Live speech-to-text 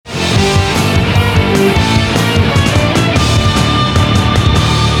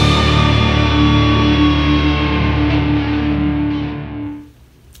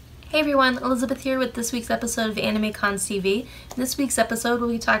everyone, Elizabeth here with this week's episode of Anime Cons TV. In this week's episode we'll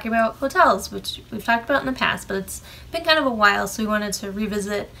be talking about hotels, which we've talked about in the past, but it's been kind of a while, so we wanted to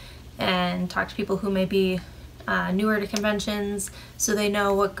revisit and talk to people who may be newer to conventions so they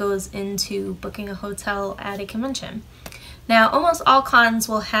know what goes into booking a hotel at a convention. Now, almost all cons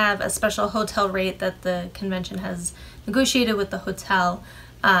will have a special hotel rate that the convention has negotiated with the hotel.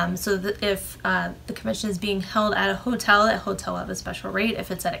 So that if the convention is being held at a hotel, that hotel will have a special rate. If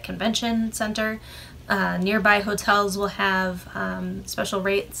it's at a convention center, nearby hotels will have special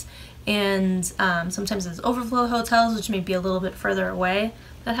rates. And sometimes there's overflow hotels, which may be a little bit further away,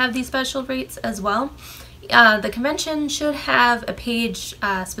 that have these special rates as well. The convention should have a page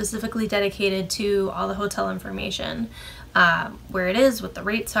specifically dedicated to all the hotel information, where it is, what the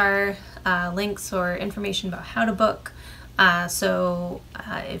rates are, links or information about how to book. So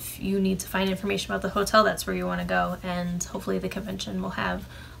if you need to find information about the hotel, that's where you want to go, and hopefully the convention will have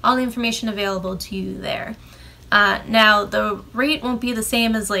all the information available to you there. Now, the rate won't be the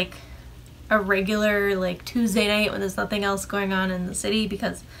same as like a regular like Tuesday night when there's nothing else going on in the city,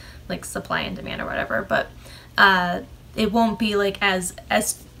 because like supply and demand or whatever, but it won't be like as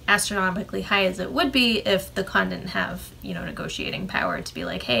astronomically high as it would be if the con didn't have, you know, negotiating power to be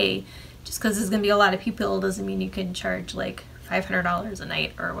like, hey, just because there's going to be a lot of people doesn't mean you can charge like $500 a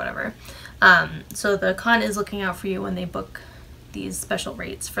night or whatever. So the con is looking out for you when they book these special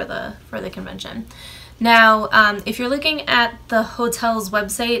rates for the convention. Now, if you're looking at the hotel's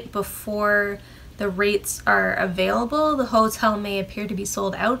website before the rates are available, the hotel may appear to be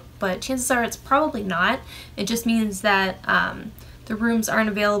sold out, but chances are it's probably not. It just means that the rooms aren't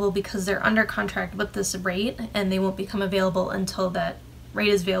available because they're under contract with this rate, and they won't become available until that rate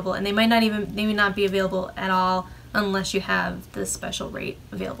is available, and they may not be available at all unless you have this special rate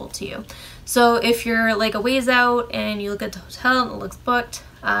available to you. So if you're like a ways out and you look at the hotel and it looks booked,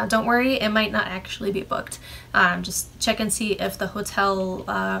 don't worry, it might not actually be booked. Just check and see if the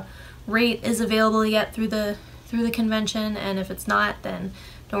hotel rate is available yet through the convention, and if it's not, then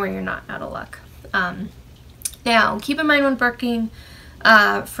don't worry, you're not out of luck. Now, keep in mind when booking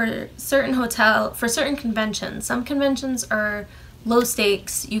for certain conventions. Some conventions are low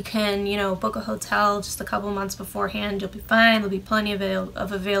stakes. You can, you know, book a hotel just a couple months beforehand. You'll be fine. There'll be plenty of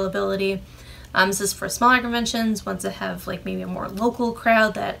availability. This is for smaller conventions, ones that have like maybe a more local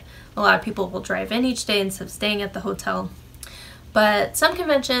crowd that a lot of people will drive in each day instead of staying at the hotel. But some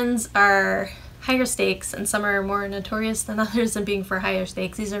conventions are higher stakes, and some are more notorious than others in being for higher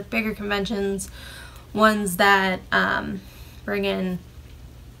stakes. These are bigger conventions, ones that bring in,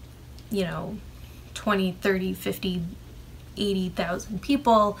 you know, 20, 30, 50, 80,000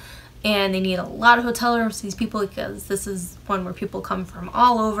 people, and they need a lot of hotel rooms for these people because this is one where people come from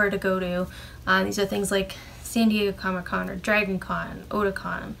all over to go to. These are things like San Diego Comic-Con or Dragon Con,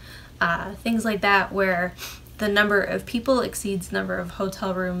 Otakon, things like that, where the number of people exceeds the number of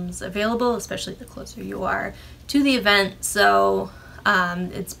hotel rooms available, especially the closer you are to the event. So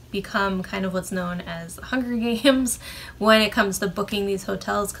it's become kind of what's known as the Hunger Games when it comes to booking these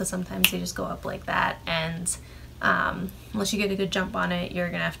hotels, because sometimes they just go up like that, and unless you get a good jump on it, you're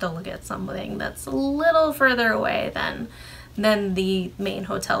gonna have to look at something that's a little further away than the main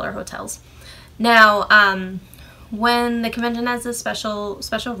hotel or hotels. Now, when the convention has a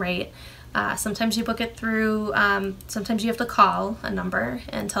special rate, sometimes you book it through, sometimes you have to call a number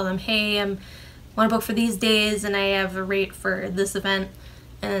and tell them, hey, I want to book for these days and I have a rate for this event.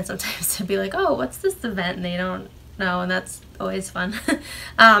 And then sometimes they'll be like, oh, what's this event? And they don't know, and that's always fun.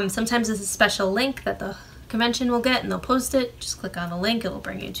 Sometimes it's a special link that the convention will get, and they'll post it. Just click on the link, it'll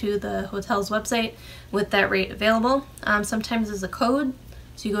bring you to the hotel's website with that rate available. Sometimes there's a code,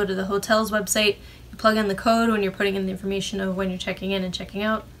 so you go to the hotel's website, you plug in the code when you're putting in the information of when you're checking in and checking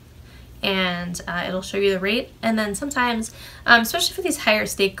out, and it'll show you the rate. And then sometimes, especially for these higher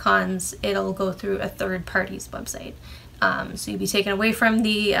stake cons, it'll go through a third party's website. So you'll be taken away from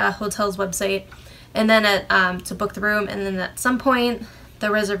the hotel's website, and then to book the room, and then at some point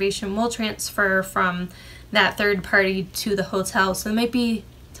the reservation will transfer from that third party to the hotel. So there might be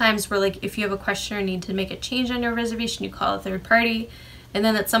times where, like, if you have a question or need to make a change on your reservation, you call a third party, and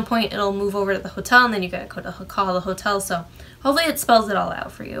then at some point it'll move over to the hotel, and then you gotta go to call the hotel. So hopefully it spells it all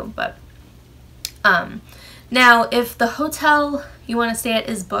out for you. But now, if the hotel you want to stay at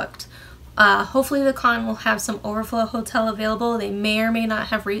is booked, hopefully the con will have some overflow hotel available. They may or may not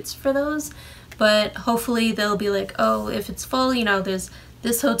have rates for those, but hopefully they'll be like, oh, if it's full, you know, there's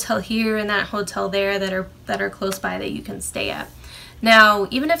this hotel here and that hotel there that are close by that you can stay at. Now,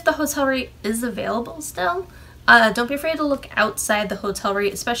 even if the hotel rate is available still, don't be afraid to look outside the hotel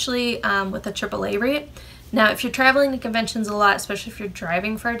rate, especially with the AAA rate. Now, if you're traveling to conventions a lot, especially if you're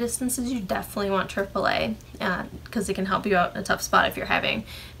driving far distances, you definitely want AAA because it can help you out in a tough spot if you're having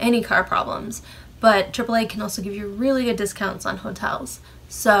any car problems. But AAA can also give you really good discounts on hotels.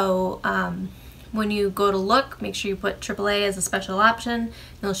 So when you go to look, make sure you put AAA as a special option, and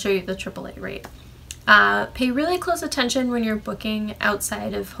it'll show you the AAA rate. Pay really close attention when you're booking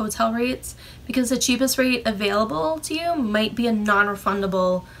outside of hotel rates, because the cheapest rate available to you might be a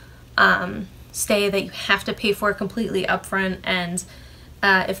non-refundable stay that you have to pay for completely upfront. And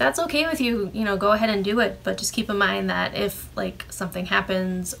if that's okay with you, go ahead and do it. But just keep in mind that if like something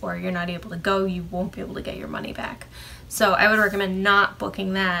happens or you're not able to go, you won't be able to get your money back. So I would recommend not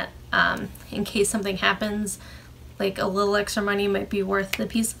booking that in case something happens. Like a little extra money might be worth the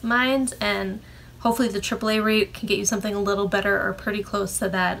peace of mind, and hopefully the AAA rate can get you something a little better or pretty close to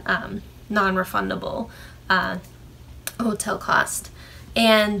that non-refundable hotel cost.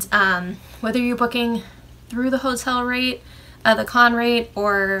 And whether you're booking through the hotel rate, the con rate,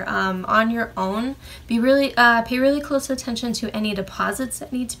 or on your own, pay really close attention to any deposits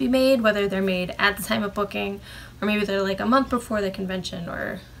that need to be made, whether they're made at the time of booking, or maybe they're like a month before the convention,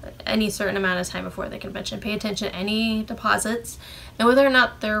 or any certain amount of time before the convention. Pay attention to any deposits and whether or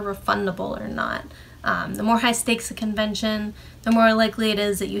not they're refundable or not. The more high stakes a convention, the more likely it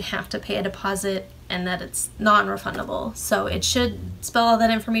is that you have to pay a deposit and that it's non-refundable. So it should spell all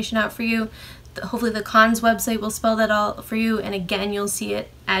that information out for you. Hopefully the cons website will spell that all for you, and again, you'll see it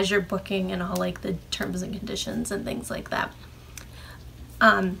as you're booking and all like the terms and conditions and things like that.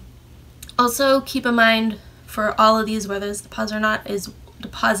 Also keep in mind for all of these, whether this deposit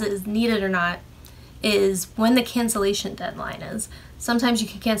is needed or not, is when the cancellation deadline is. Sometimes you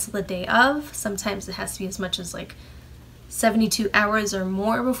can cancel the day of, sometimes it has to be as much as like 72 hours or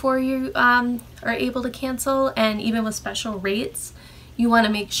more before you are able to cancel. And even with special rates, you want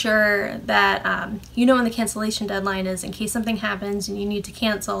to make sure that you know when the cancellation deadline is in case something happens and you need to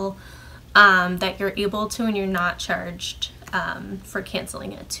cancel, that you're able to and you're not charged for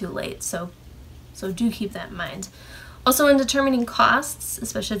canceling it too late. So do keep that in mind. Also, in determining costs,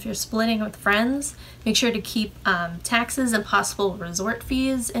 especially if you're splitting with friends, make sure to keep taxes and possible resort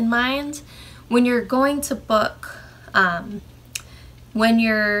fees in mind. When you're going to book, when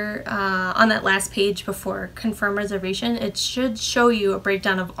you're on that last page before confirm reservation, it should show you a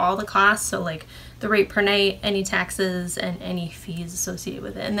breakdown of all the costs, so like the rate per night, any taxes, and any fees associated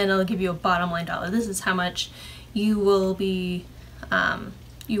with it. And then it'll give you a bottom line dollar. This is how much you will be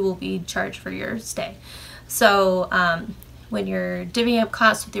charged for your stay. So when you're divvying up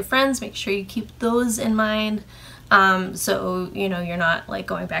costs with your friends, make sure you keep those in mind. So you're not like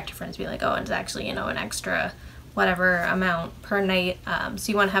going back to friends and be like, oh, it's actually an extra whatever amount per night.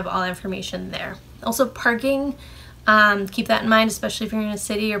 So you want to have all information there. Also parking, keep that in mind, especially if you're in a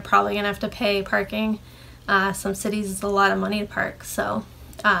city, you're probably gonna have to pay parking. Some cities it's a lot of money to park, so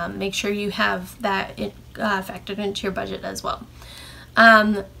make sure you have that factored into your budget as well.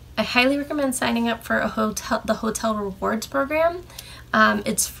 I highly recommend signing up for the hotel rewards program.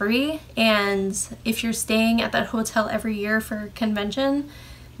 It's free, and if you're staying at that hotel every year for a convention,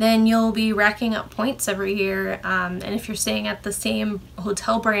 then you'll be racking up points every year. And if you're staying at the same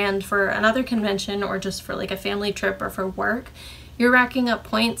hotel brand for another convention or just for like a family trip or for work, you're racking up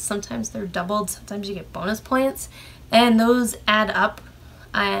points. Sometimes they're doubled, sometimes you get bonus points, and those add up,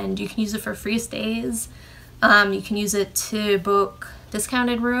 and you can use it for free stays. You can use it to book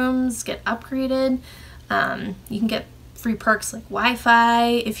discounted rooms, get upgraded. You can get free perks like Wi-Fi.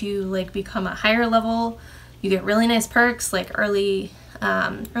 If you like become a higher level, you get really nice perks like early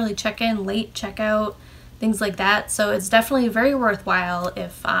check-in, late checkout, things like that. So it's definitely very worthwhile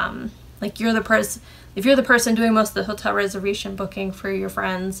if you're the person doing most of the hotel reservation booking for your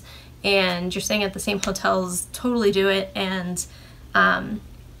friends and you're staying at the same hotels, totally do it. And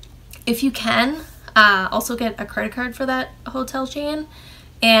if you can, also get a credit card for that hotel chain.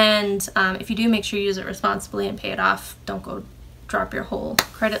 And if you do, make sure you use it responsibly and pay it off. Don't go drop your whole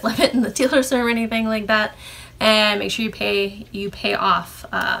credit limit in the dealer's room or anything like that. And make sure you pay off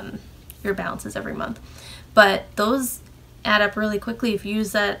your balances every month. But those add up really quickly. If you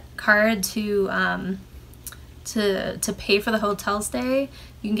use that card to pay for the hotel stay,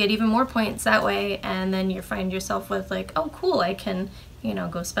 you can get even more points that way. And then you find yourself with like, oh cool, I can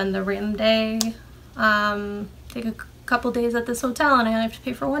go spend the random day, take a couple days at this hotel, and I only have to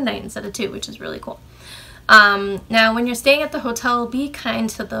pay for one night instead of two, which is really cool. Now, when you're staying at the hotel, be kind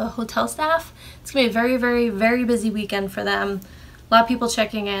to the hotel staff. It's going to be a very, very, very busy weekend for them. A lot of people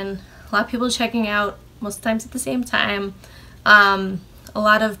checking in, a lot of people checking out, most times at the same time. A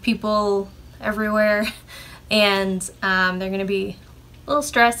lot of people everywhere, and they're going to be a little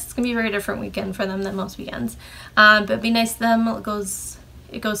stressed. It's going to be a very different weekend for them than most weekends. But be nice to them. It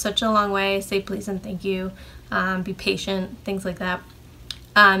goes such a long way. Say please and thank you. Be patient, things like that.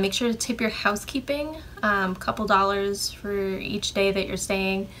 Make sure to tip your housekeeping, a couple dollars for each day that you're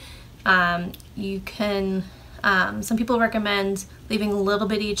staying. You can, some people recommend leaving a little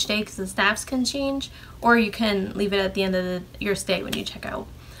bit each day because the staffs can change, or you can leave it at the end of your stay when you check out.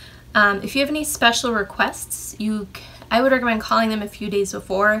 If you have any special requests, I would recommend calling them a few days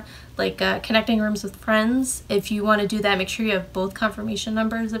before, like connecting rooms with friends. If you want to do that, make sure you have both confirmation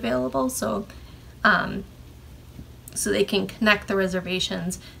numbers available so they can connect the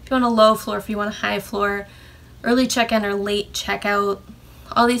reservations. If you want a low floor, if you want a high floor, early check-in or late checkout,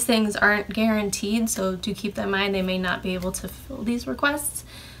 all these things aren't guaranteed, so do keep that in mind. They may not be able to fill these requests.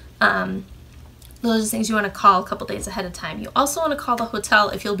 Those are things you want to call a couple days ahead of time. You also want to call the hotel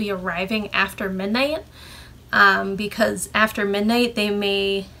if you'll be arriving after midnight, because after midnight they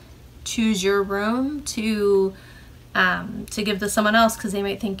may choose your room to give to someone else because they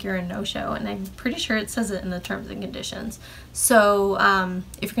might think you're a no-show, and I'm pretty sure it says it in the terms and conditions. So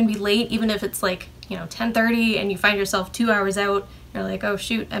if you're going to be late, even if it's like 10:30 and you find yourself 2 hours out, you're like, oh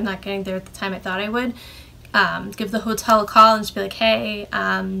shoot, I'm not getting there at the time I thought I would, give the hotel a call and just be like, hey,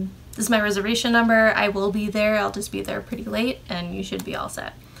 this is my reservation number, I will be there, I'll just be there pretty late, and you should be all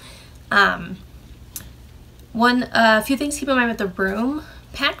set. A few things to keep in mind with the room: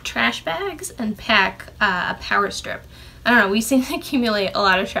 pack trash bags and pack a power strip. I don't know, we seem to accumulate a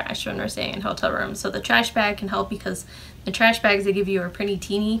lot of trash when we're staying in hotel rooms, so the trash bag can help because the trash bags they give you are pretty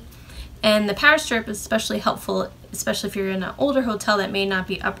teeny, and the power strip is especially helpful, especially if you're in an older hotel that may not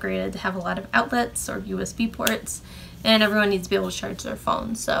be upgraded to have a lot of outlets or USB ports, and everyone needs to be able to charge their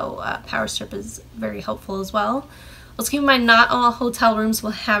phone, so power strip is very helpful as well. Let's keep in mind not all hotel rooms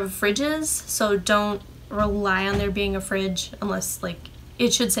will have fridges, so don't rely on there being a fridge unless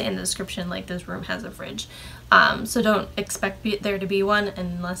it should say in the description this room has a fridge. So don't expect there to be one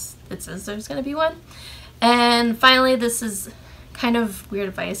unless it says there's going to be one. And finally, this is kind of weird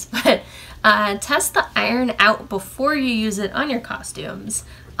advice, but test the iron out before you use it on your costumes,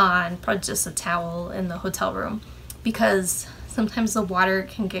 on probably just a towel in the hotel room, because sometimes the water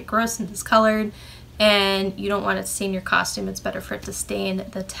can get gross and discolored and you don't want it to stain your costume. It's better for it to stain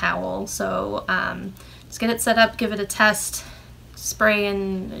the towel. So just get it set up, give it a test, spray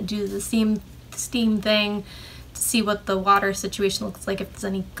and do the steam thing to see what the water situation looks like, if there's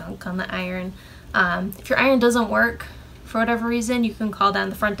any gunk on the iron. If your iron doesn't work for whatever reason, you can call down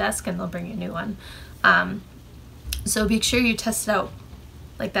the front desk and they'll bring you a new one. So make sure you test it out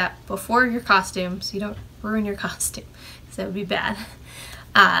like that before your costume so you don't ruin your costume, because that would be bad.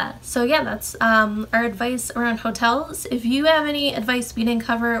 So yeah, that's our advice around hotels. If you have any advice we didn't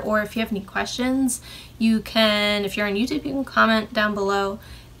cover, or if you have any questions, you can, if you're on YouTube, you can comment down below.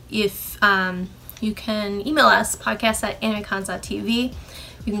 If you can email us, podcast@animecons.tv.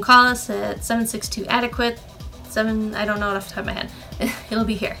 You can call us at 762-ADEQUATE. I don't know it off the top of my head. It'll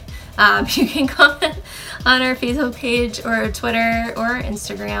be here. You can comment on our Facebook page or Twitter or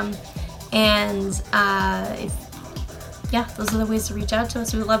Instagram. And those are the ways to reach out to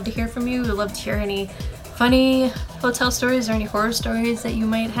us. We would love to hear from you. We would love to hear any funny hotel stories or any horror stories that you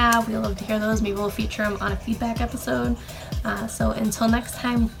might have. We would love to hear those. Maybe we'll feature them on a feedback episode. So until next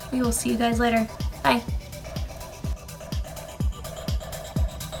time, we will see you guys later. Bye.